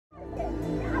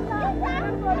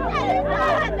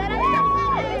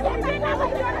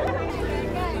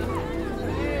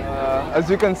As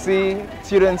you can see,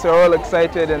 students are all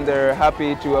excited and they're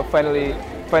happy to finally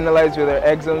finalize with their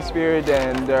exam period,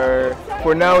 and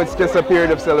for now it's just a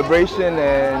period of celebration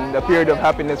and a period of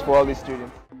happiness for all these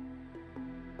students.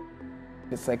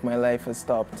 It's like my life has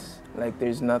stopped, like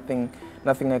there's nothing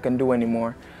I can do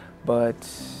anymore, but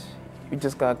you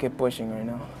just gotta keep pushing right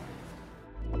now.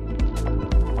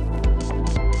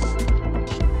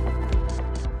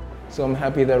 So I'm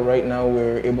happy that right now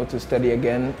we're able to study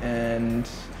again, and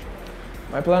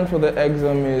my plan for the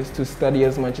exam is to study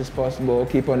as much as possible,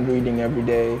 keep on reading every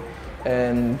day,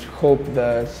 and hope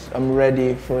that I'm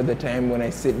ready for the time when I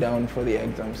sit down for the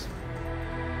exams.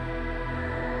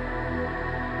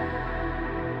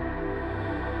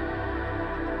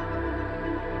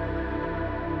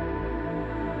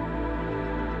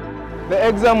 The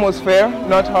exam was fair,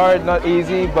 not hard, not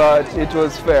easy, but it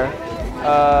was fair.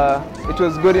 It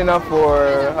was good enough for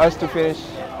us to finish.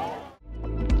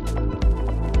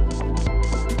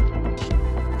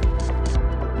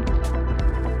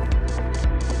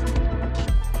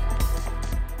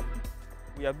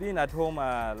 We have been at home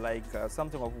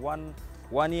something of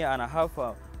one year and a half.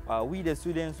 We the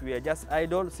students, we are just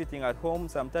idle, sitting at home.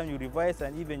 Sometimes you revise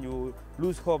and even you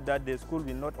lose hope that the school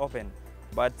will not open.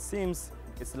 But seems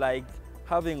it's like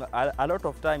having a lot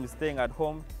of time staying at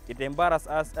home. It embarrasses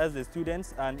us as the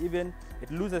students, and even it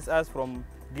loses us from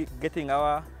getting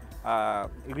our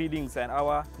readings and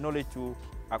our knowledge to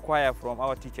acquire from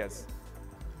our teachers.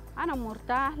 أنا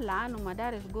مرتاح لأنه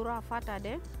مدارس قرى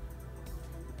فتدة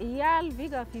عيال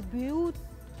بيجا في بيوت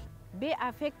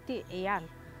بأفكت عيال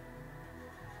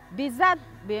بالذات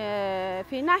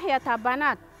في ناحية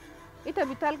بنات. إنت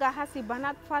بتلقى حسي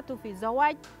بنات فاتوا في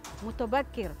زواج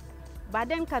متبكر،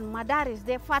 بعدين كان مدارس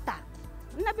دي فتح.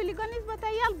 إنه بيلقى نسبة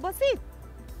عيال بسيط،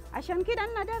 عشان كده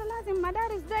الندار لازم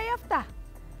مدارس دي يفتح.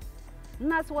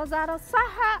 ناس وزارة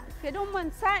الصحة كدهم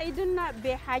نساعدنا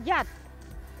بحاجات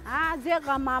زي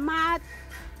غمامات،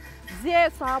 زي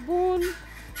صابون،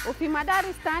 وفي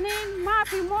مدارس تانيين ما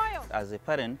في مويه. As a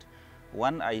parent,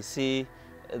 I see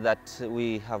that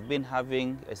we have been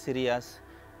having a serious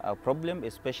problem,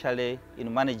 especially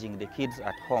in managing the kids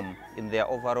at home in their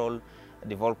overall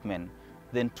development.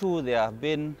 Then two, there have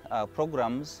been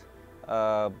programs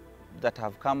that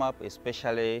have come up,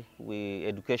 especially with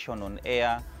education on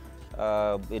air,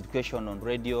 education on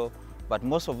radio, but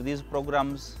most of these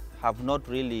programs have not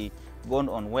really gone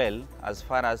on well as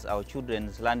far as our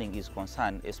children's learning is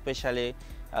concerned, especially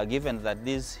given that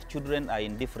these children are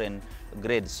in different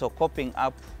grades. So coping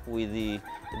up with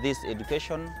this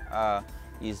education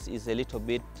is a little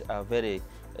bit very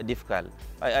difficult.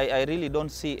 I really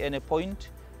don't see any point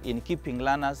in keeping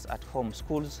learners at home.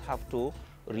 Schools have to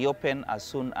reopen as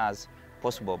soon as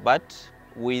possible, but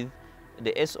with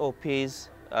the SOPs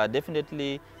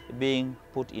definitely being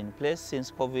put in place,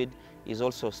 since COVID is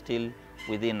also still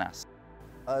within us.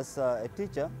 As a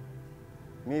teacher,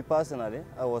 me personally,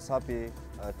 I was happy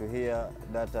to hear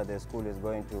that the school is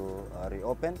going to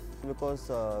reopen, because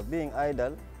being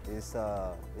idle is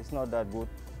not that good.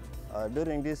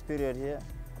 During this period here,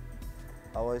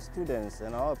 our students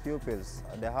and our pupils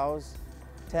at the house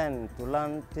tend to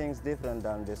learn things different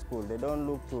than the school. They don't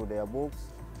look to their books,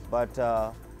 but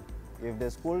if the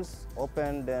schools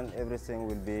open, then everything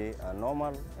will be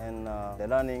normal, and the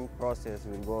learning process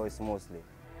will go smoothly.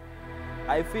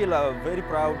 I feel very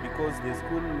proud because the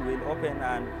school will open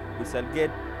and we shall get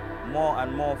more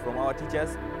and more from our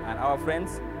teachers and our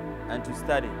friends and to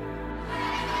study.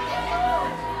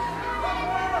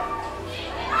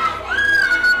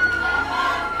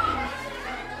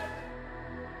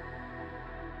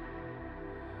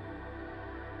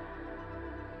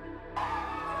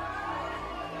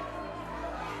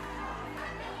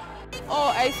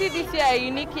 Oh, I see this year a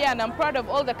unique year, and I'm proud of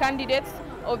all the candidates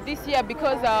of this year,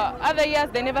 because other years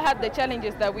they never had the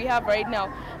challenges that we have right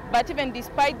now. But even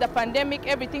despite the pandemic,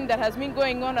 everything that has been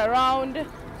going on around,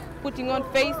 putting on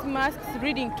face masks,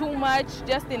 reading too much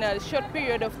just in a short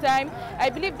period of time, I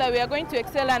believe that we are going to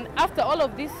excel, and after all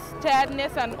of this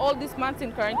tiredness and all these months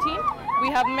in quarantine, we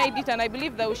have made it, and I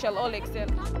believe that we shall all excel.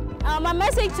 My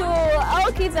message to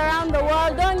all kids around the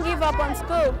world: don't give up on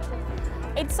school.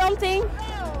 It's something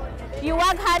you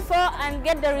work hard for and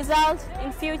get the result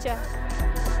in future.